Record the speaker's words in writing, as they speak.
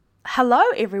Hello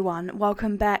everyone,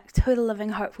 welcome back to the Living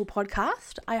Hopeful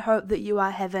podcast. I hope that you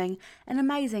are having an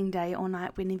amazing day or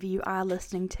night whenever you are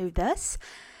listening to this.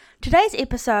 Today's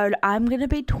episode, I'm going to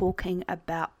be talking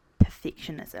about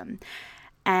perfectionism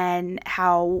and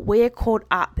how we're caught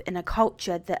up in a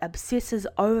culture that obsesses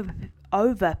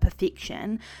over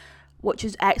perfection, which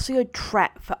is actually a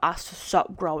trap for us to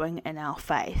stop growing in our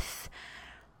faith.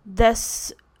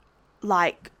 This,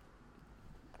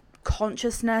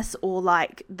 consciousness or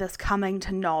this coming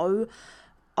to know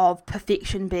of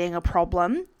perfection being a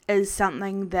problem is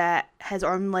something that has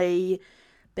only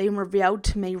been revealed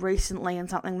to me recently, and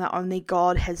something that only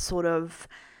God has sort of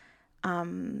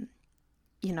revealed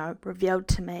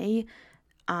to me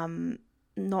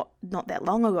not that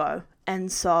long ago.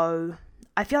 And so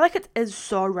I feel like it is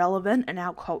so relevant in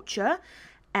our culture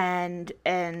and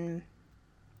in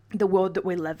the world that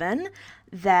we live in,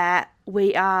 that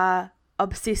we are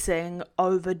obsessing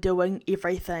over doing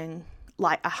everything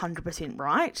 100%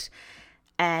 right,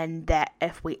 and that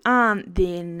if we aren't,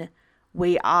 then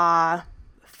we are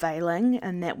failing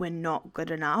and that we're not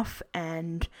good enough,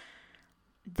 and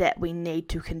that we need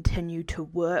to continue to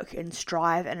work and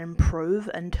strive and improve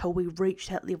until we reach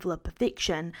that level of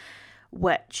perfection,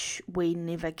 which we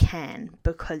never can,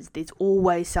 because there's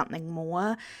always something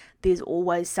more. There's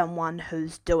always someone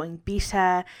who's doing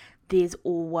better. There's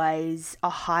always a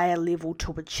higher level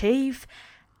to achieve,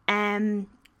 and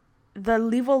the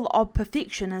level of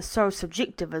perfection is so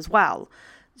subjective as well.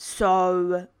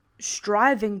 So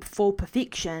striving for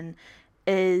perfection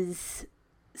is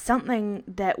something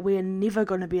that we're never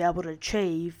going to be able to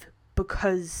achieve,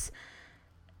 because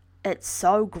it's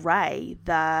so grey,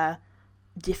 the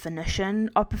definition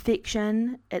of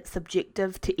perfection. It's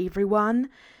subjective to everyone,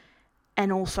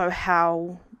 and also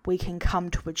how we can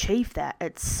come to achieve that.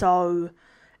 It's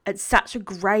such a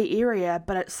grey area,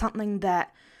 but it's something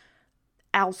that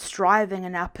our striving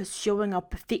and our pursuing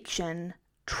of perfection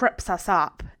trips us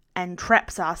up and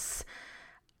traps us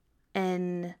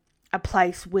in a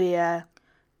place where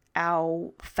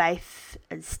our faith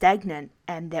is stagnant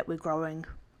and that we're growing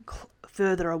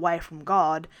further away from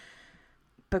God,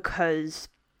 because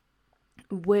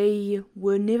we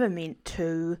were never meant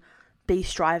to be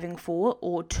striving for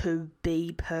or to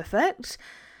be perfect.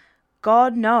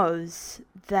 God knows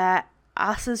that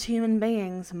us as human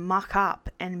beings muck up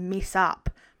and mess up,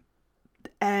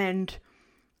 and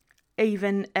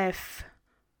even if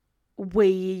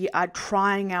we are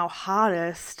trying our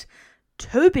hardest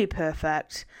to be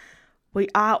perfect, we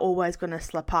are always going to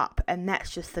slip up, and that's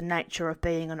just the nature of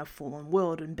being in a fallen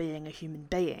world and being a human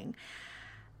being.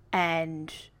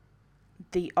 And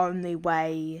the only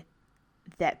way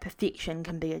that perfection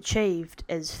can be achieved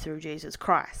is through Jesus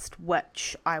Christ,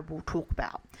 which I will talk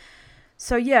about.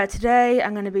 So today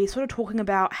I'm going to be sort of talking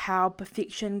about how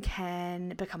perfection can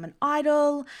become an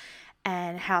idol,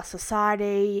 and how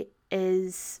society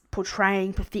is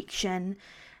portraying perfection,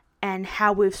 and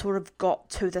how we've sort of got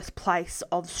to this place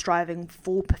of striving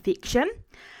for perfection,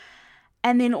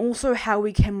 and then also how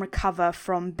we can recover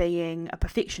from being a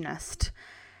perfectionist.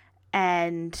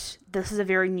 And this is a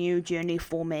very new journey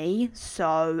for me,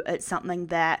 so it's something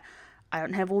that I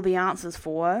don't have all the answers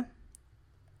for.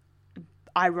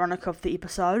 Ironic of the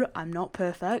episode, I'm not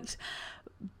perfect,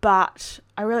 but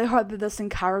I really hope that this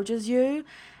encourages you.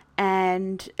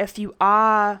 And if you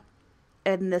are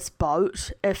in this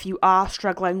boat, if you are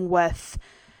struggling with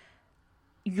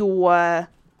your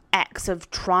acts of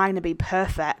trying to be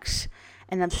perfect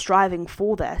and of striving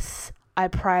for this, I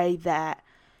pray that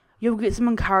you'll get some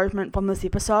encouragement from this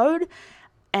episode,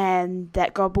 and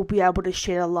that God will be able to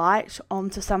shed a light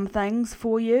onto some things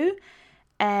for you,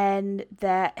 and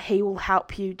that He will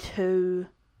help you to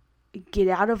get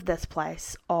out of this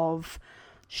place of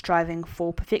striving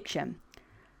for perfection.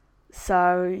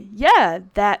 So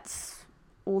that's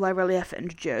all I really have to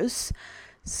introduce.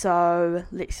 So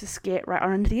let's just get right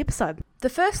on into the episode. The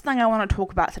first thing I want to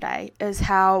talk about today is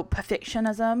how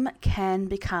perfectionism can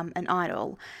become an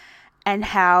idol, and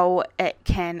how it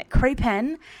can creep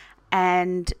in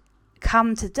and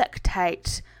come to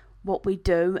dictate what we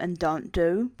do and don't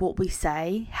do, what we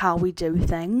say, how we do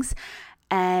things,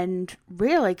 and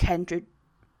really can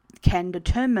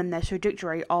determine the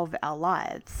trajectory of our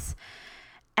lives.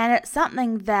 And it's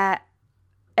something that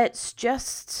it's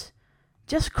just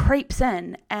creeps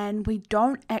in, and we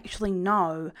don't actually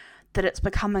know that it's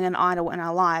becoming an idol in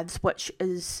our lives, which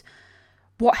is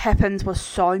what happens with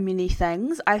so many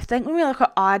things. I think when we look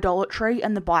at idolatry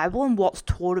in the Bible and what's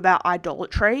taught about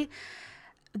idolatry,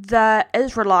 the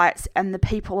Israelites and the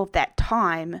people of that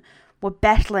time were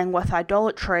battling with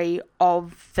idolatry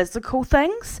of physical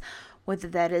things, whether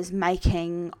that is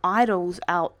making idols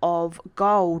out of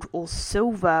gold or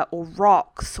silver or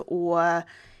rocks or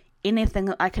anything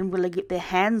that I can really get their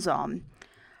hands on.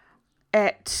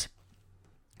 It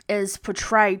is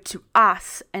portrayed to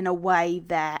us in a way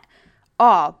that,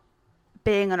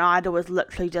 being an idol is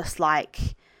literally just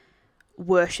like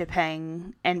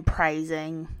worshipping and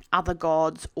praising other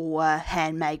gods or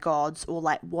handmade gods or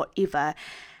like whatever.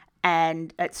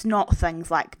 And it's not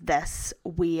things like this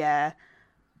where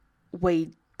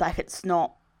it's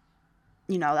not,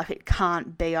 it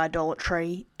can't be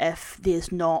idolatry if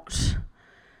there's not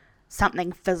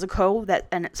something physical that's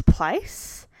in its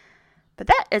place. But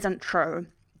that isn't true.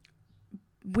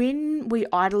 When we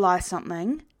idolize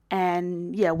something,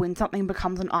 and when something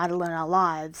becomes an idol in our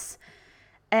lives,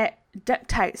 it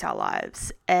dictates our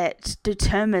lives. It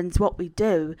determines what we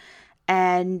do.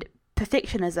 And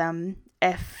perfectionism,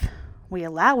 if we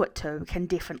allow it to, can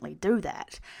definitely do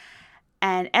that.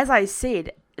 And as I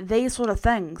said, these sort of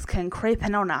things can creep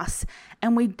in on us,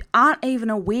 and we aren't even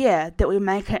aware that we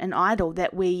make it an idol,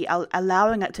 that we are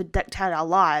allowing it to dictate our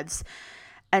lives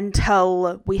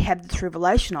until we have this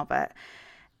revelation of it.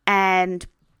 And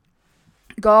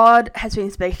God has been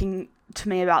speaking to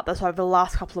me about this over the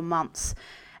last couple of months,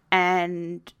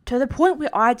 and to the point where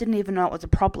I didn't even know it was a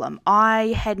problem.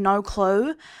 I had no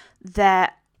clue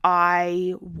that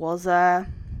I was a,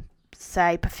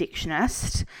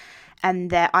 perfectionist,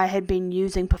 and that I had been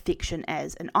using perfection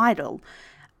as an idol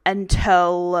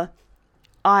until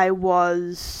I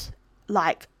was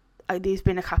like, there's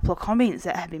been a couple of comments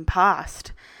that have been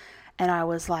passed, and I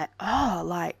was like,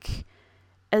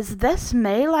 is this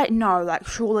me? No,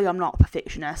 surely I'm not a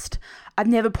perfectionist. I've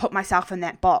never put myself in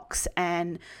that box,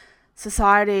 and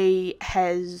society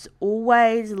has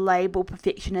always labelled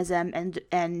perfectionism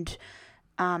and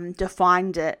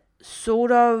defined it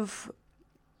sort of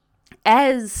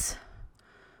as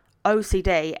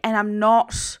OCD, and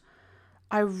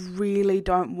I really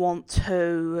don't want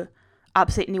to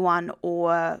upset anyone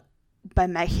or by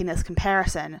making this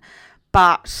comparison,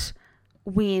 but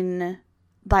when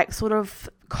sort of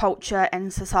culture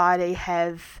and society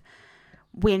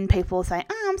when people say,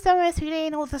 I'm so OCD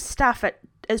and all this stuff, it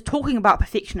is talking about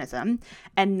perfectionism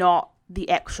and not the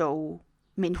actual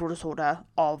mental disorder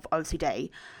of OCD,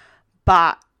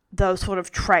 but those sort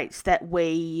of traits that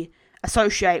we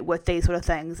associate with these sort of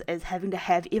things is having to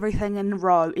have everything in a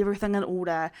row, everything in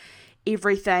order,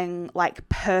 everything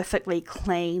perfectly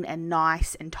clean and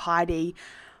nice and tidy.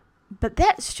 But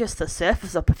that's just the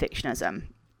surface of perfectionism.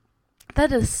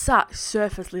 That is such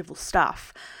surface level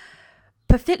stuff.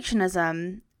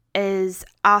 Perfectionism is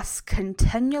us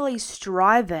continually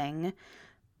striving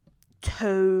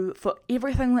for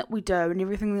everything that we do and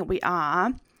everything that we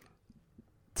are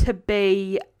to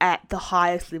be at the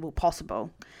highest level possible.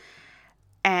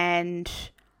 And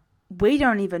we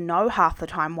don't even know half the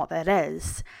time what that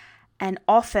is. And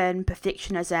often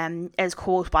perfectionism is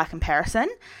caused by comparison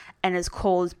and is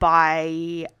caused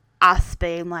by us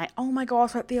being like, oh my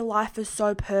gosh, their life is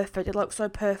so perfect, it looks so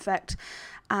perfect,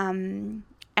 and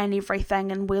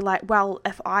everything. And we're like, well,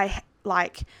 if I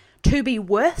to be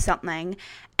worth something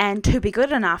and to be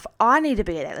good enough, I need to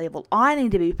be at that level. I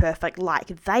need to be perfect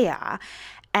like they are.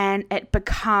 And it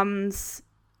becomes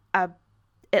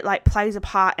it plays a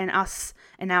part in us,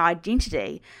 in our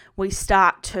identity. We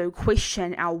start to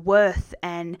question our worth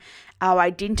and our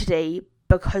identity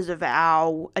because of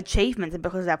our achievements and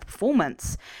because of our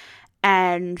performance.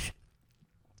 And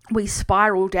we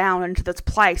spiral down into this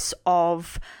place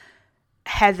of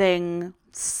having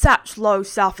such low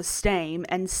self-esteem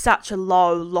and such a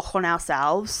low look on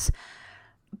ourselves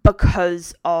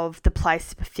because of the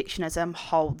place perfectionism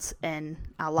holds in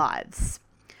our lives.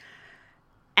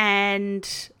 And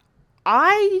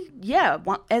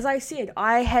as I said,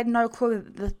 I had no clue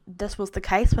that this was the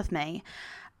case with me.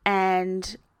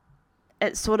 And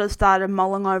it sort of started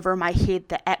mulling over in my head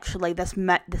that actually this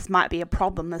might be a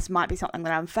problem, this might be something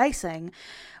that I'm facing,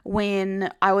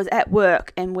 when I was at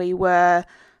work and we were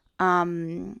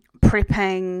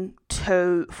prepping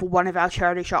for one of our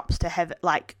charity shops to have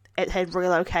it had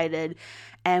relocated,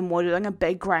 and we're doing a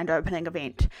big grand opening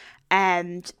event.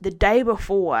 And the day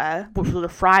before, which was a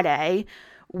Friday,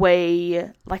 we,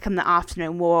 in the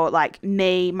afternoon, were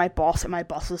me, my boss, and my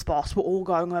boss's boss were all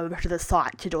going over to the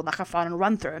site to do a final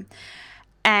run through.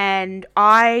 And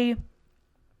I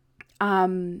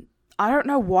don't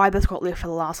know why this got left for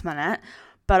the last minute,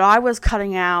 but I was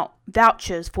cutting out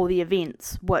vouchers for the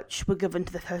events, which were given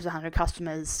to the first 100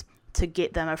 customers to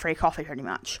get them a free coffee, pretty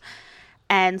much.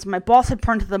 And my boss had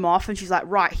printed them off, and she's like,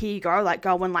 right, here you go,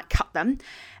 go and cut them.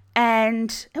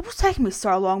 And it was taking me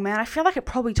so long, man. I feel like it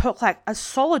probably took like a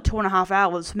solid 2.5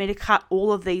 hours for me to cut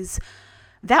all of these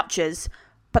vouchers.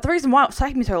 But the reason why it was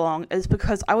taking me so long is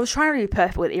because I was trying to be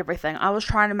perfect with everything. I was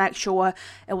trying to make sure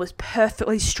it was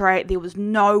perfectly straight. There was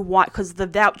no white, because the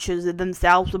vouchers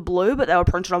themselves were blue, but they were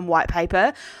printed on white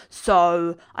paper.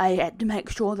 So I had to make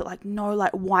sure that like no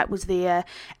like white was there,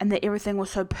 and that everything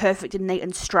was so perfect and neat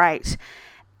and straight.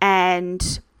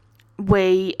 And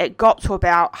it got to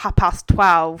about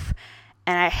 12:30,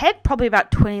 and I had probably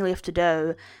about 20 left to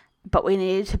do, but we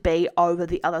needed to be over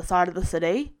the other side of the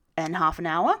city in half an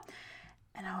hour.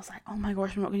 And I was like, oh my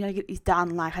gosh, I'm not going to get these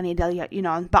done. Like, I need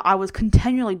to, but I was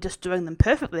continually just doing them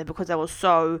perfectly because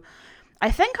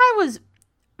I think I was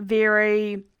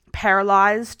very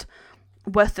paralyzed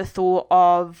with the thought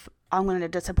of, I'm going to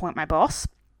disappoint my boss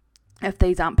if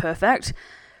these aren't perfect.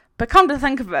 But come to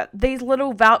think of it, these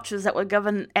little vouchers that were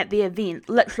given at the event,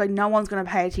 literally no one's going to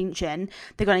pay attention.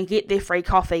 They're going to get their free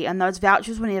coffee, and those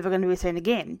vouchers were never going to be seen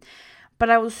again.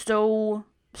 But I was still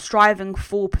striving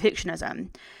for perfectionism.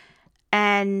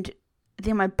 And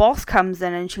then my boss comes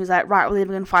in and she was like, right, we're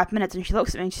leaving in 5 minutes. And she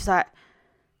looks at me and she's like,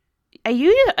 are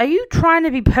you trying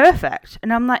to be perfect?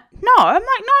 And I'm like, no. I'm like,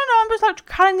 no, I'm just like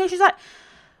cutting this. She's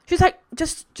like,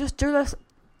 just do this.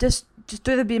 Just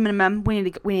do the bare minimum. We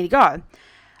need to go.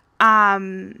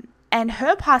 And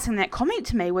her passing that comment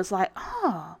to me was like,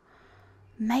 oh,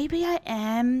 maybe I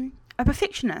am a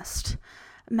perfectionist.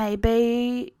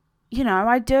 Maybe,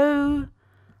 I do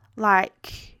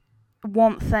like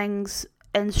want things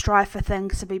and strive for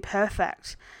things to be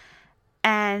perfect.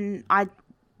 And I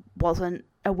wasn't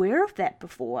aware of that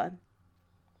before.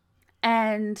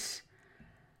 And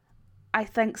I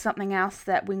think something else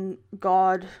that when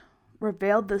God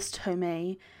revealed this to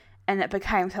me and it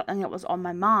became something that was on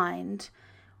my mind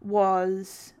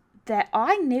was that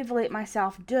I never let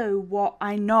myself do what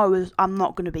I know is I'm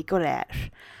not going to be good at.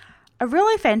 A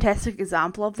really fantastic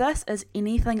example of this is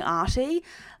anything arty.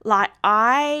 Like,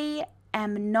 I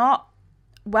am not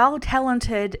well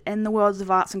talented in the worlds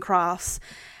of arts and crafts.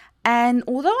 And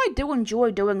although I do enjoy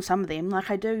doing some of them,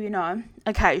 like I do,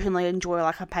 occasionally enjoy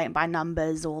like a paint by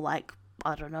numbers or like,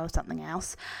 I don't know, something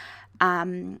else.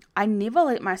 I never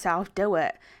let myself do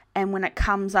it. And when it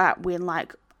comes up, when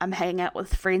like I'm hanging out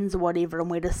with friends or whatever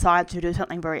and we decide to do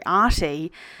something very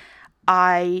arty,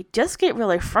 I just get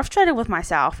really frustrated with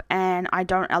myself and I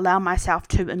don't allow myself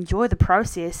to enjoy the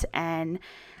process and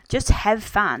just have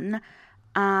fun.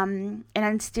 And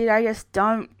instead I just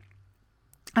don't.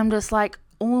 I'm just like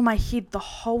all in my head the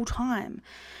whole time.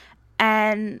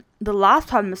 And the last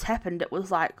time this happened, it was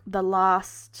like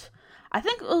I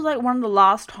think it was like one of the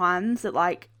last times that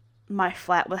like my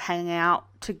flat was hanging out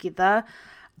together,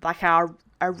 like our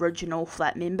original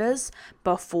flat members,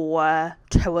 before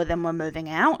 2 of them were moving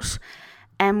out.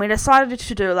 And we decided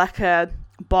to do like a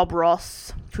Bob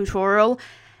Ross tutorial.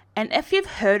 And if you've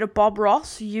heard of Bob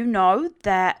Ross, you know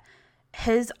that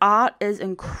his art is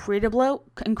incredible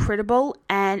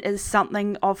and is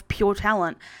something of pure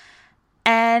talent.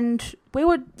 And we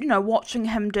were, watching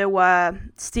him do a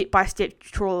step-by-step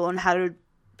tutorial on how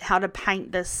to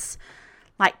paint this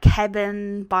like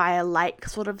cabin by a lake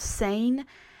sort of scene.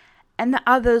 And the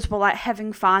others were like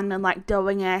having fun and like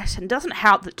doing it. And it doesn't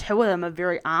help that 2 of them are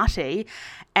very arty.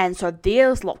 And so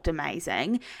theirs looked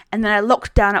amazing. And then I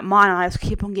looked down at mine and I just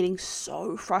kept on getting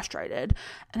so frustrated.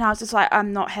 And I was just like,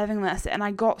 I'm not having this. And I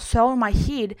got so in my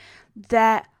head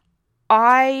that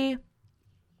in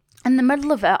the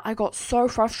middle of it, I got so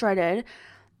frustrated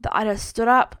that I just stood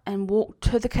up and walked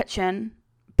to the kitchen,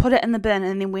 put it in the bin,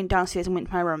 and then went downstairs and went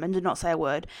to my room and did not say a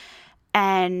word.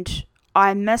 And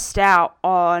I missed out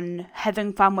on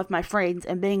having fun with my friends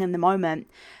and being in the moment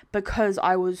because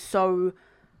I was so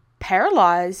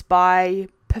paralyzed by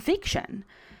perfection.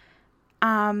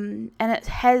 And it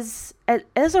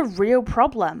is a real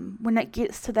problem when it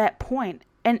gets to that point,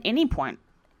 and any point,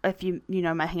 if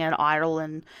making an idol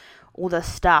and all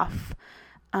this stuff.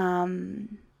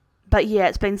 But yeah,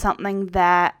 it's been something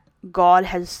that God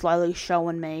has slowly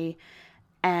shown me,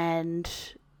 and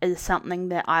is something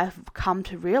that I've come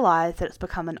to realize that it's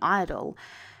become an idol.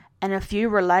 And if you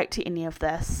relate to any of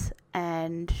this,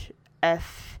 and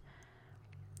if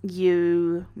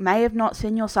you may have not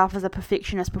seen yourself as a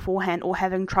perfectionist beforehand, or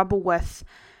having trouble with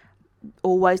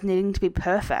always needing to be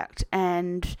perfect,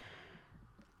 and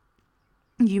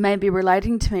you may be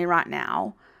relating to me right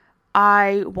now,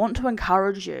 I want to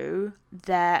encourage you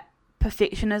that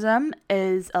perfectionism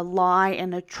is a lie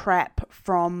and a trap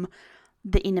from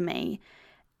the enemy.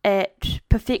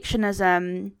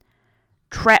 Perfectionism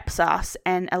traps us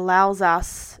and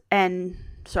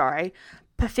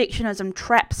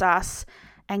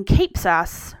and keeps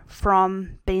us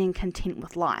from being content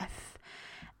with life.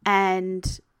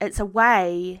 And it's a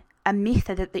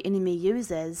method that the enemy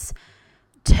uses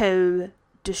to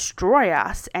destroy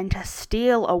us and to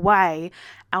steal away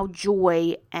our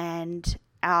joy and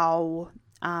our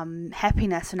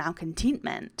happiness and our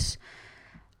contentment.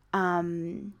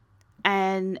 And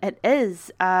it is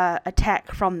an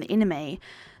attack from the enemy.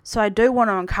 So I do want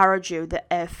to encourage you that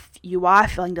if you are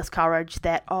feeling discouraged,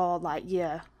 that,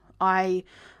 I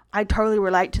totally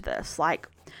relate to this,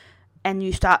 and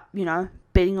you start,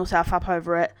 beating yourself up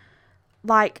over it,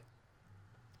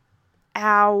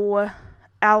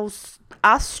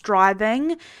 us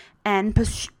striving and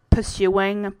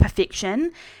pursuing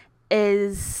perfection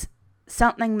is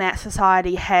something that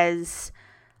society has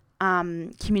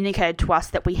communicated to us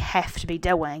that we have to be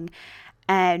doing,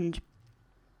 and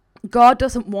God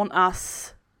doesn't want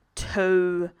us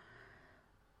to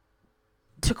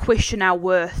question our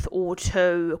worth or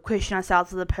to question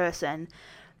ourselves as a person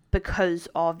because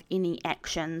of any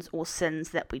actions or sins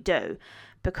that we do,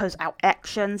 because our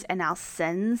actions and our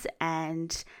sins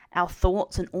and our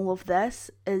thoughts and all of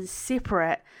this is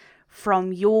separate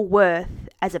from your worth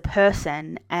as a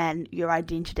person and your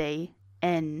identity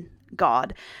in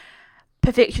God.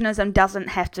 Perfectionism doesn't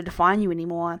have to define you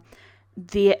anymore.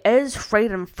 There is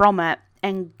freedom from it,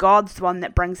 and God's the one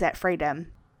that brings that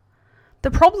freedom. The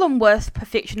problem with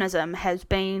perfectionism has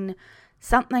been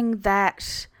something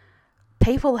that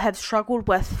people have struggled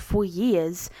with for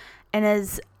years, and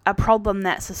is a problem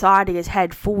that society has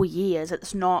had for years.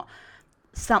 It's not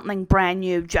something brand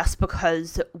new just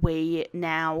because we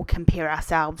now compare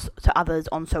ourselves to others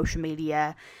on social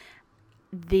media.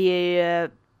 It's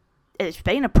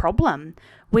been a problem.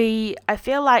 I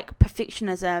feel like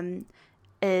perfectionism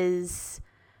is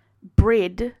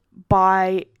bred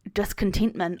by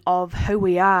discontentment of who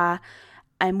we are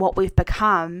and what we've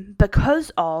become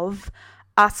because of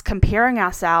us comparing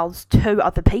ourselves to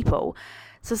other people.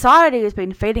 Society has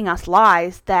been feeding us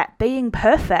lies that being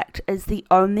perfect is the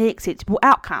only acceptable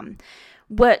outcome,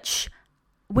 which,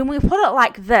 when we put it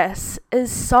like this,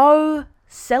 is so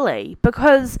silly,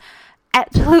 because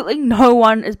absolutely no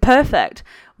one is perfect.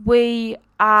 We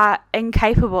are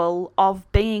incapable of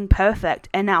being perfect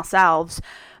in ourselves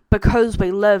because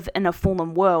we live in a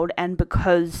fallen world, and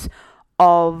because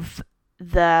of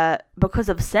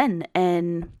sin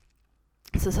in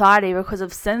society, because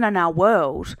of sin in our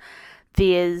world.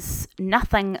 There's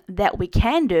nothing that we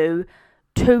can do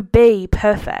to be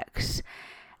perfect.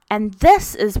 And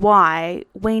this is why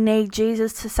we need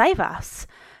Jesus to save us,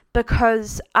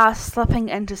 because us slipping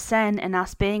into sin and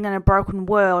us being in a broken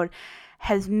world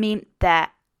has meant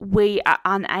that we are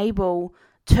unable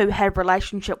to have a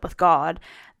relationship with God,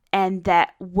 and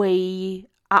that we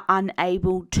are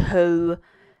unable to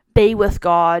be with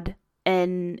God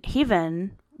in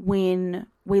heaven when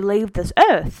we leave this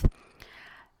earth.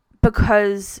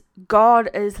 Because God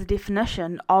is the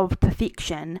definition of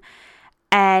perfection,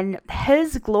 and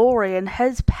His glory and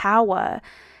His power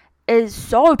is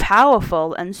so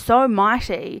powerful and so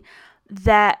mighty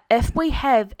that if we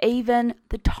have even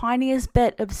the tiniest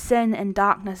bit of sin and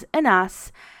darkness in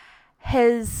us,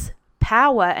 His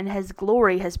power and His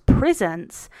glory, His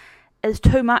presence, is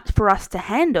too much for us to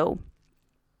handle.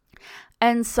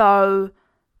 And so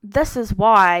this is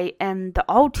why in the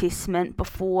Old Testament,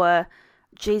 before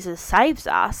Jesus saves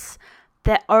us,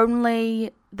 that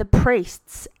only the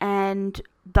priests and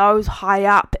those high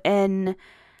up in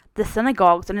the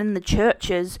synagogues and in the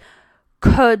churches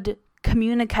could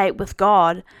communicate with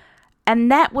God,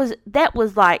 and that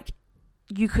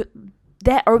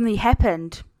only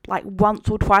happened once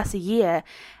or twice a year,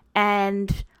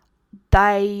 and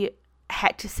they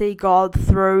had to see God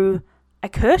through a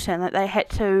curtain. They had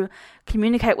to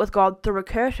communicate with God through a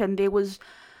curtain. There was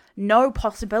no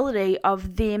possibility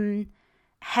of them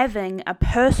having a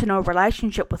personal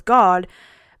relationship with God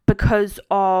because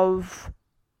of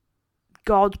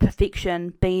God's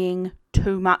perfection being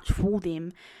too much for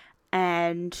them,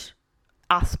 and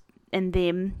us and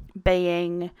them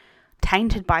being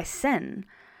tainted by sin.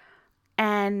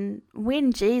 And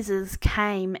when Jesus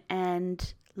came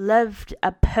and lived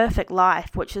a perfect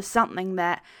life, which is something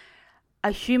that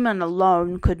a human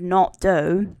alone could not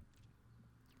do,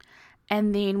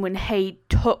 and then when He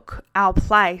took our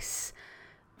place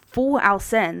for our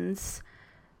sins,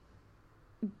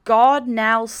 God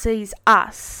now sees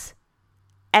us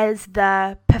as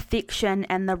the perfection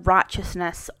and the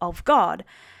righteousness of God,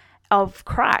 of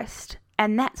Christ.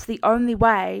 And that's the only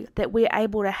way that we're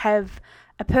able to have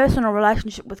a personal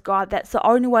relationship with God. That's the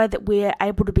only way that we're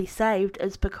able to be saved,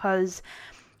 is because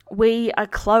we are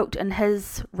cloaked in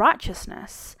His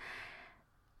righteousness.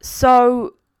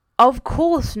 So Of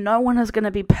course, no one is going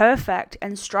to be perfect,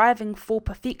 and striving for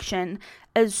perfection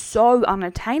is so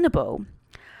unattainable.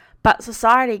 But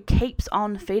society keeps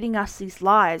on feeding us these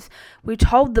lies. We're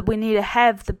told that we need to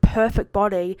have the perfect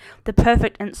body, the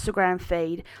perfect Instagram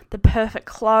feed, the perfect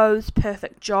clothes,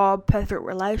 perfect job, perfect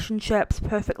relationships,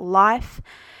 perfect life.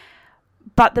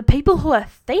 But the people who are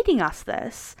feeding us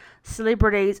this,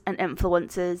 celebrities and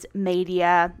influencers,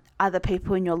 media, other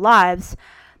people in your lives,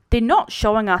 they're not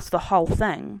showing us the whole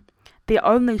thing. They're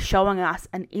only showing us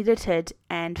an edited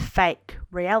and fake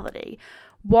reality.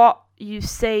 What you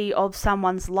see of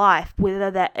someone's life,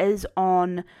 whether that is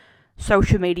on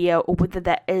social media or whether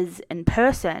that is in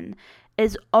person,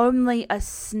 is only a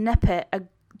snippet, a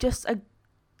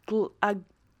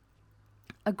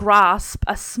grasp,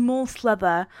 a small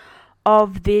sliver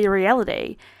of their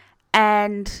reality.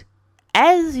 And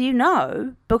as you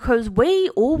know, because we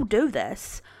all do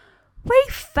this, we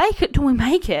fake it till we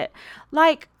make it.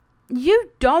 Like,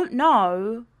 you don't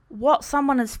know what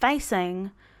someone is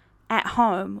facing at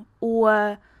home,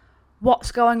 or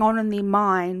what's going on in their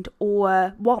mind,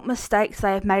 or what mistakes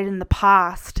they have made in the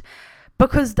past,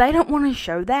 because they don't want to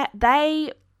show that.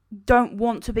 They don't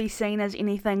want to be seen as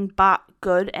anything but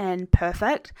good and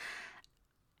perfect.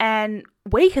 And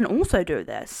we can also do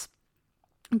this.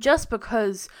 Just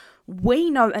because we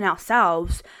know in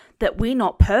ourselves that we're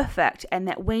not perfect, and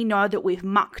that we know that we've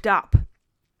mucked up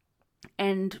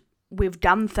and we've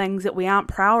done things that we aren't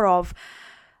proud of,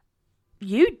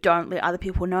 you don't let other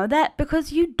people know that,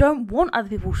 because you don't want other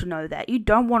people to know that. You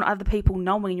don't want other people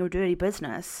knowing your dirty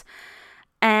business.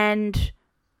 And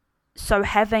so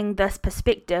having this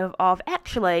perspective of,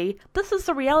 actually, this is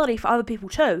the reality for other people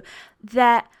too,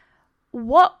 that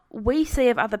what we see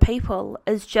of other people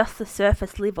is just the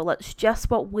surface level. It's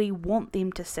just what we want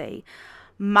them to see.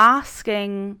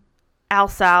 Masking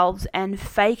ourselves and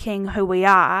faking who we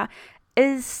are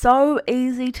is so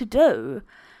easy to do.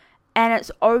 And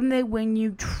it's only when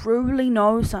you truly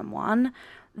know someone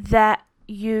that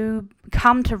you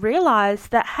come to realize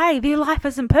that, hey, their life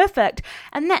isn't perfect.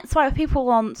 And that's why people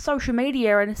on social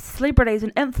media and celebrities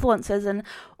and influencers and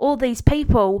all these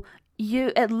people,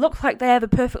 it looks like they have a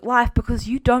perfect life, because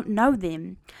you don't know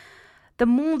them. The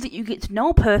more that you get to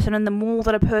know a person, and the more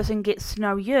that a person gets to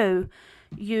know you,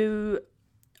 you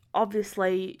have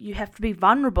to be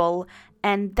vulnerable.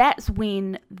 And that's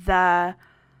when the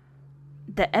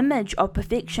image of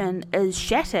perfection is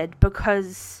shattered,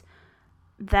 because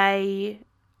they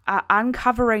are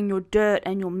uncovering your dirt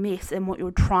and your mess and what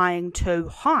you're trying to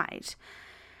hide.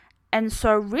 And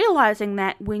so realizing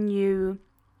that when you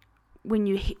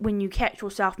catch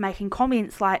yourself making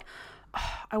comments like,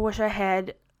 oh, I wish I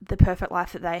had the perfect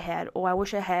life that they had, or I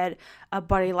wish I had a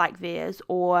body like theirs,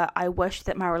 or I wish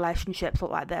that my relationships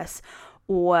look like this,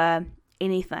 or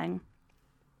anything,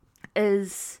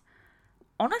 is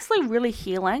honestly really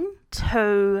healing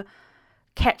to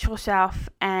catch yourself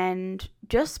and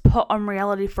just put on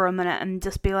reality for a minute and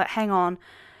just be like, hang on,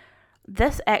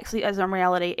 this actually isn't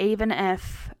reality. Even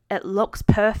if it looks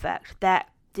perfect, that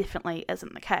definitely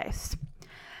isn't the case.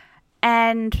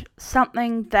 And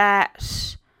something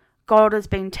that God has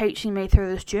been teaching me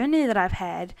through this journey that I've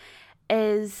had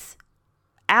is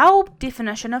our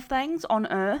definition of things on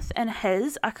earth and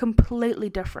His are completely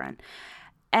different,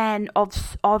 and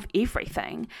of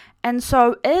everything. And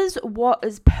so is what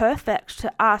is perfect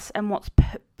to us and what's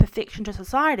perfection to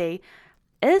society,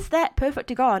 is that perfect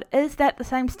to God? Is that the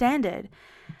same standard?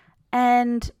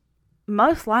 And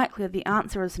most likely the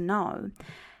answer is no.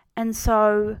 And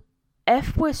so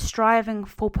if we're striving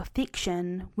for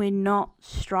perfection, we're not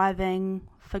striving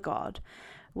for God.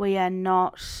 We are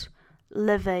not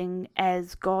living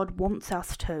as God wants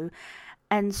us to.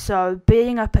 And so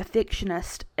being a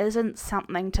perfectionist isn't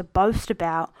something to boast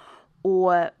about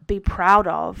or be proud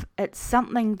of. It's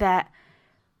something that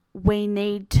we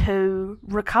need to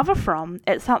recover from.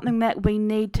 It's something that we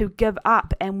need to give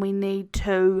up, and we need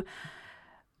to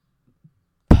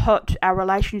put our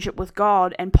relationship with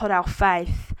God and put our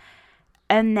faith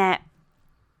in that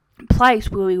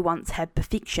place where we once had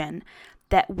perfection.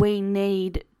 That we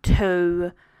need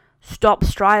to stop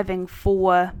striving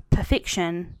for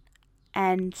perfection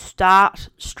and start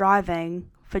striving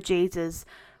for Jesus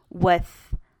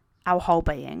with our whole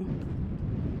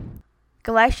being.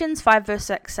 Galatians 5 verse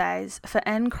 6 says, "For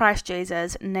in Christ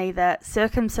Jesus neither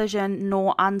circumcision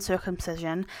nor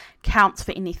uncircumcision counts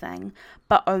for anything,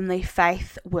 but only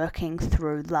faith working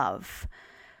through love."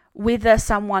 Whether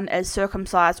someone is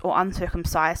circumcised or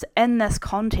uncircumcised in this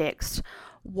context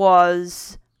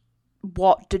was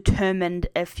what determined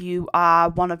if you are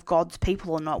one of God's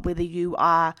people or not, whether you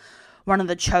are one of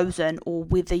the chosen or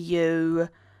whether you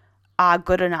are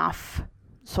good enough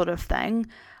sort of thing.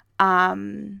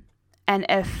 And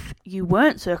if you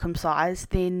weren't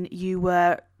circumcised, then you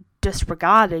were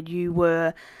disregarded. You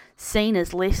were seen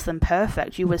as less than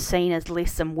perfect. You were seen as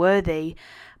less than worthy,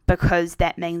 because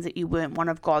that means that you weren't one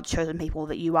of God's chosen people,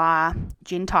 that you are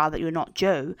Gentile, that you're not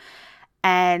Jew.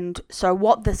 And so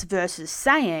what this verse is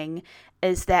saying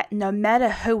is that no matter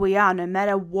who we are, no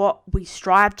matter what we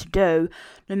strive to do,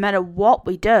 no matter what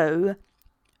we do,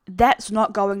 that's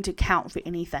not going to count for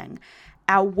anything.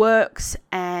 Our works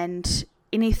and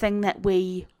anything that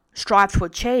we strive to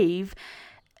achieve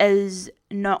is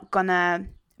not going to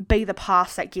be the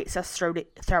path that gets us through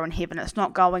in heaven. It's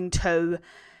not going to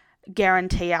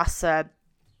guarantee us a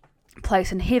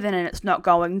place in heaven, and it's not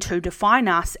going to define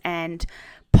us and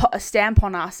put a stamp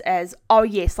on us as, oh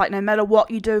yes, like no matter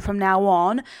what you do from now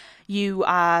on, you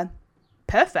are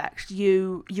perfect,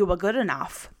 you are good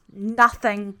enough.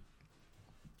 Nothing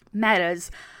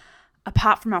matters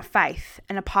apart from our faith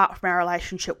and apart from our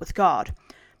relationship with God.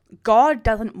 God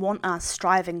doesn't want us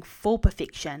striving for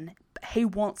perfection. He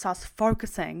wants us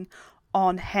focusing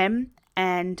on Him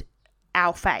and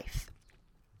our faith.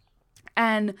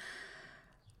 And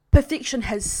perfection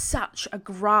has such a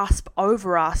grasp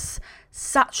over us,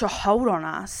 such a hold on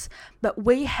us, but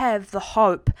we have the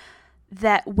hope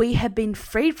that we have been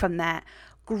freed from that.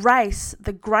 Grace,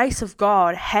 the grace of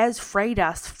God has freed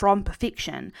us from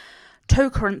perfection. 2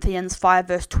 Corinthians 5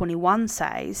 verse 21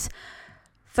 says,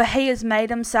 "For He has made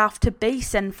Himself to be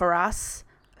sin for us,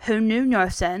 who knew no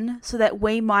sin, so that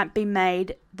we might be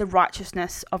made the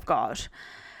righteousness of God."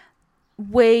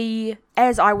 We,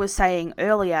 as I was saying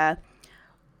earlier,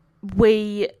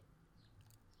 we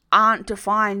aren't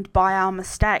defined by our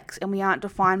mistakes and we aren't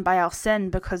defined by our sin,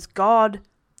 because God,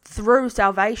 through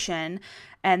salvation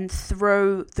and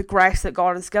through the grace that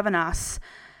God has given us,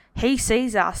 He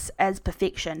sees us as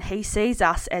perfection. He sees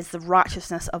us as the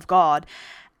righteousness of God.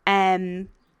 And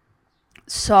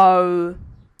so,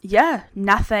 yeah,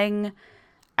 nothing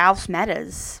else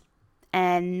matters,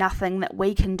 and nothing that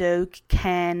we can do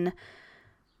can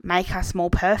make us more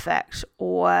perfect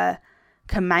or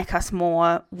can make us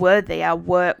more worthy. Our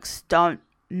works don't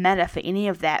matter for any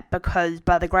of that, because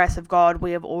by the grace of God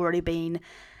we have already been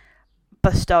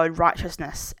bestowed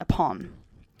righteousness upon.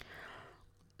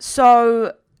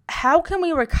 So how can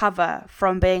we recover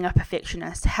from being a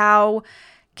perfectionist? How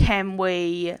can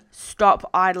we stop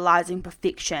idolizing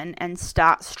perfection and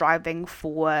start striving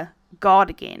for God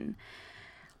again?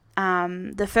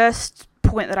 The first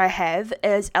point that I have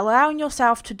is allowing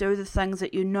yourself to do the things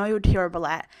that you know you're terrible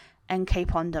at, and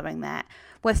keep on doing that.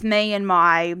 With me and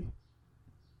my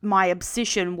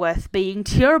obsession with being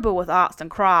terrible with arts and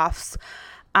crafts,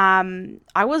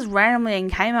 I was randomly in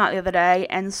Kmart the other day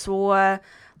and saw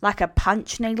like a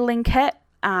punch needling kit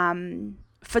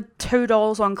for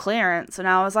 $2 on clearance, and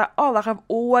I was like, oh, like I've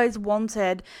always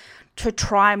wanted to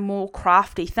try more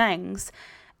crafty things,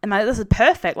 and like, this is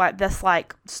perfect. Like this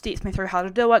like steps me through how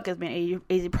to do it, gives me an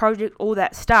easy project, all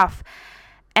that stuff.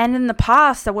 And in the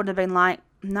past I would have been like,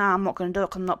 nah, I'm not going to do it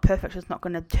because I'm not perfect. It's not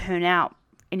going to turn out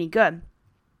any good.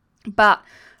 But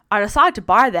I decided to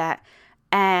buy that,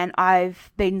 and I've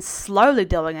been slowly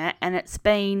doing it, and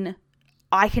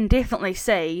I can definitely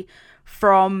see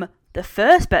from the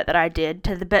first bit that I did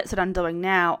to the bits that I'm doing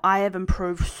now, I have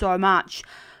improved so much.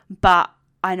 But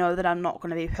I know that I'm not going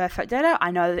to be perfect at it.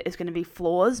 I know that there's going to be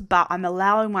flaws, but I'm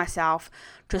allowing myself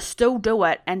to still do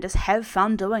it and just have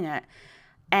fun doing it,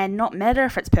 and not matter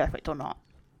if it's perfect or not.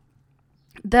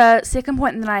 The second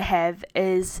point that I have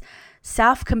is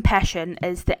self-compassion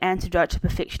is the antidote to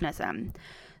perfectionism.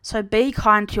 So be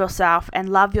kind to yourself and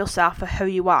love yourself for who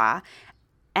you are,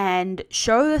 and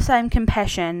show the same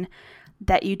compassion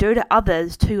that you do to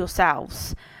others to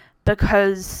yourselves,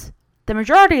 because the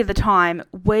majority of the time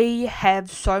we have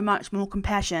so much more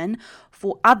compassion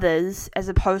for others as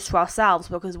opposed to ourselves,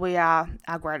 because we are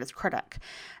our greatest critic.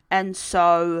 And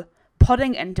so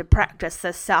putting into practice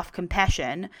this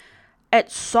self-compassion,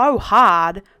 it's so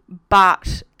hard,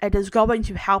 but it is going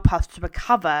to help us to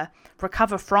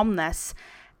recover from this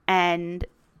and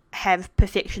have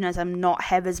perfectionism not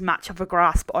have as much of a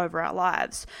grasp over our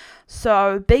lives.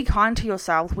 So be kind to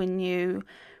yourself when you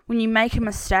make a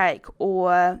mistake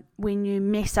or when you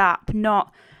mess up,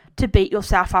 not to beat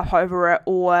yourself up over it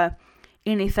or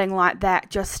anything like that,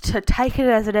 just to take it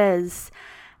as it is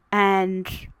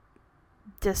and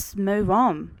just move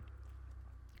on.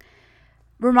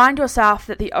 Remind yourself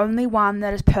that the only one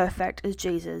that is perfect is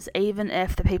Jesus, even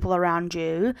if the people around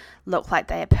you look like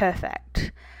they are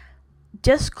perfect.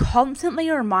 Just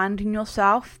constantly reminding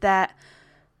yourself that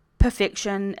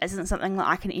perfection isn't something that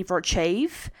I can ever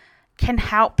achieve can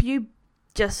help you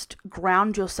just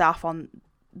ground yourself on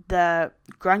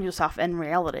ground yourself in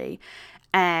reality.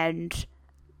 And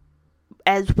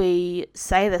as we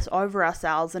say this over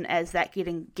ourselves, and as that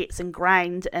gets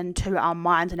ingrained into our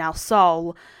mind and our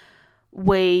soul,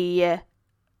 we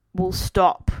will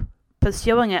stop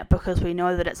pursuing it because we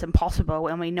know that it's impossible,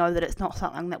 and we know that it's not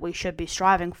something that we should be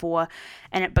striving for,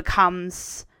 and it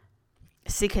becomes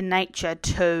second nature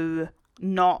to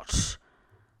not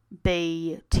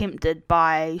be tempted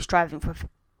by striving for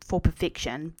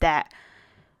perfection, that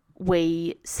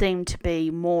we seem to be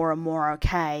more and more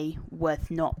okay with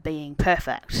not being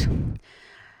perfect.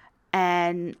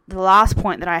 And the last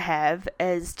point that I have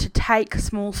is to take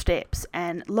small steps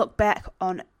and look back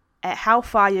at how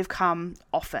far you've come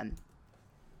often.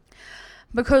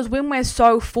 Because when we're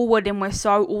so forward and we're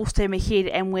so all steam ahead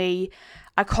and we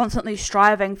are constantly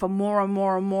striving for more and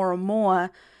more and more and more,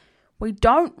 we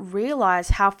don't realise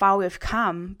how far we've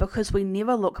come because we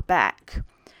never look back.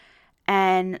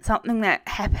 And something that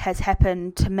has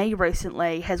happened to me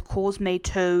recently has caused me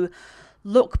to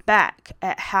look back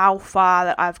at how far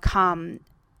that I've come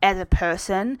as a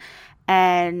person,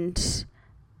 and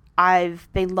I've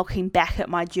been looking back at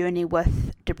my journey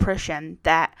with depression,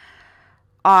 that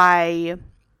I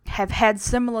have had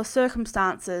similar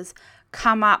circumstances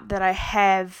come up that I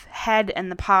have had in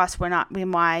the past when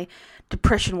my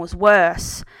depression was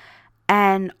worse.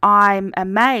 And I'm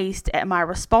amazed at my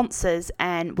responses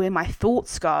and where my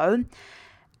thoughts go,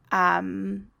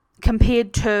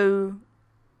 compared to,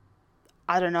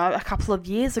 a couple of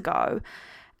years ago.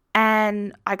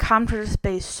 And I come to just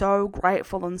be so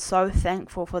grateful and so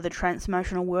thankful for the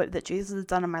transformational work that Jesus has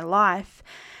done in my life.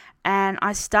 And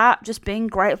I start just being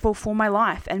grateful for my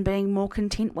life and being more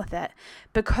content with it,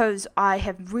 because I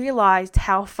have realized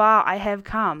how far I have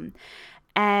come.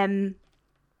 And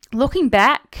looking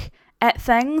back at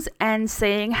things and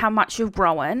seeing how much you've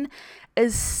grown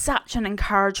is such an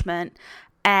encouragement,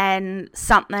 and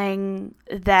something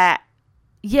that,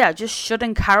 just should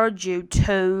encourage you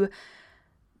to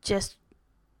just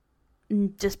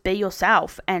be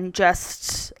yourself and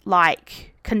just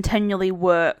continually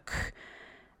work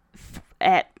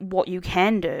at what you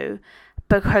can do,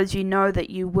 because you know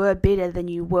that you were better than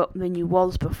you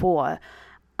was before.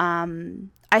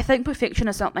 I think perfection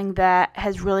is something that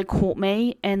has really caught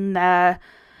me in the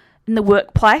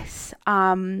workplace.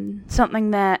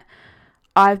 Something that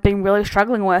I've been really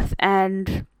struggling with,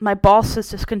 and my boss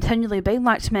has just continually been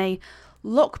like to me,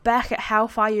 look back at how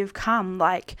far you've come.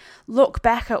 Look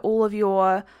back at all of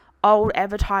your old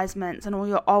advertisements and all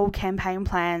your old campaign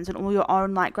plans and all your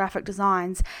own graphic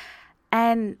designs,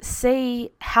 and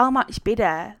see how much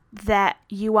better that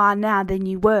you are now than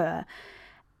you were.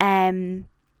 And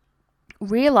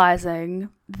realizing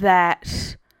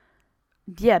that,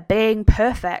 being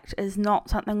perfect is not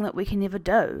something that we can ever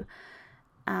do.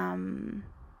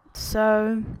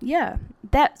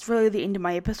 That's really the end of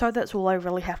my episode. That's all I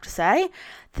really have to say.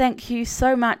 Thank you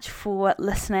so much for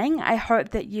listening. I hope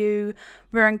that you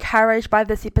were encouraged by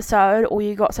this episode, or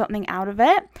you got something out of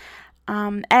it.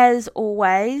 As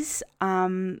always,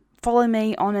 follow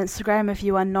me on Instagram if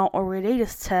you are not already,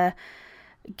 just to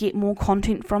get more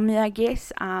content from me, I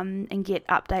guess, and get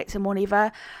updates and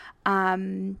whatever.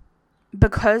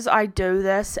 Because I do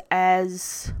this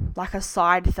as a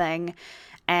side thing,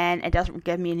 and it doesn't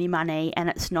give me any money, and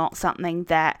it's not something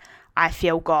that I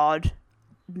feel God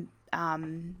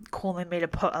calling me to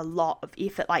put a lot of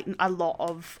effort, a lot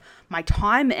of my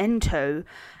time into.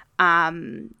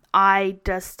 I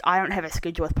don't have a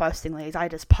schedule with posting these. I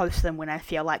just post them when I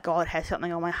feel like God has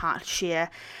something on my heart to share,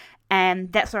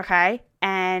 and that's okay.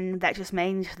 And that just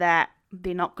means that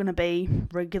they're not going to be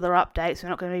regular updates, they're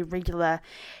not going to be regular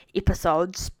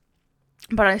episodes,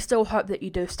 but I still hope that you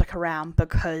do stick around,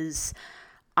 because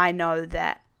I know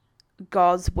that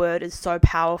God's word is so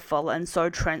powerful and so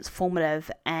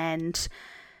transformative, and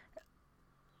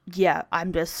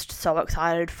I'm just so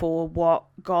excited for what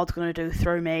God's going to do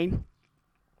through me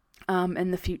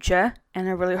in the future, and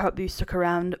I really hope you stick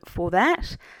around for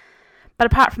that.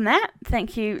 But apart from that,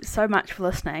 thank you so much for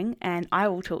listening, and I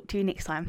will talk to you next time.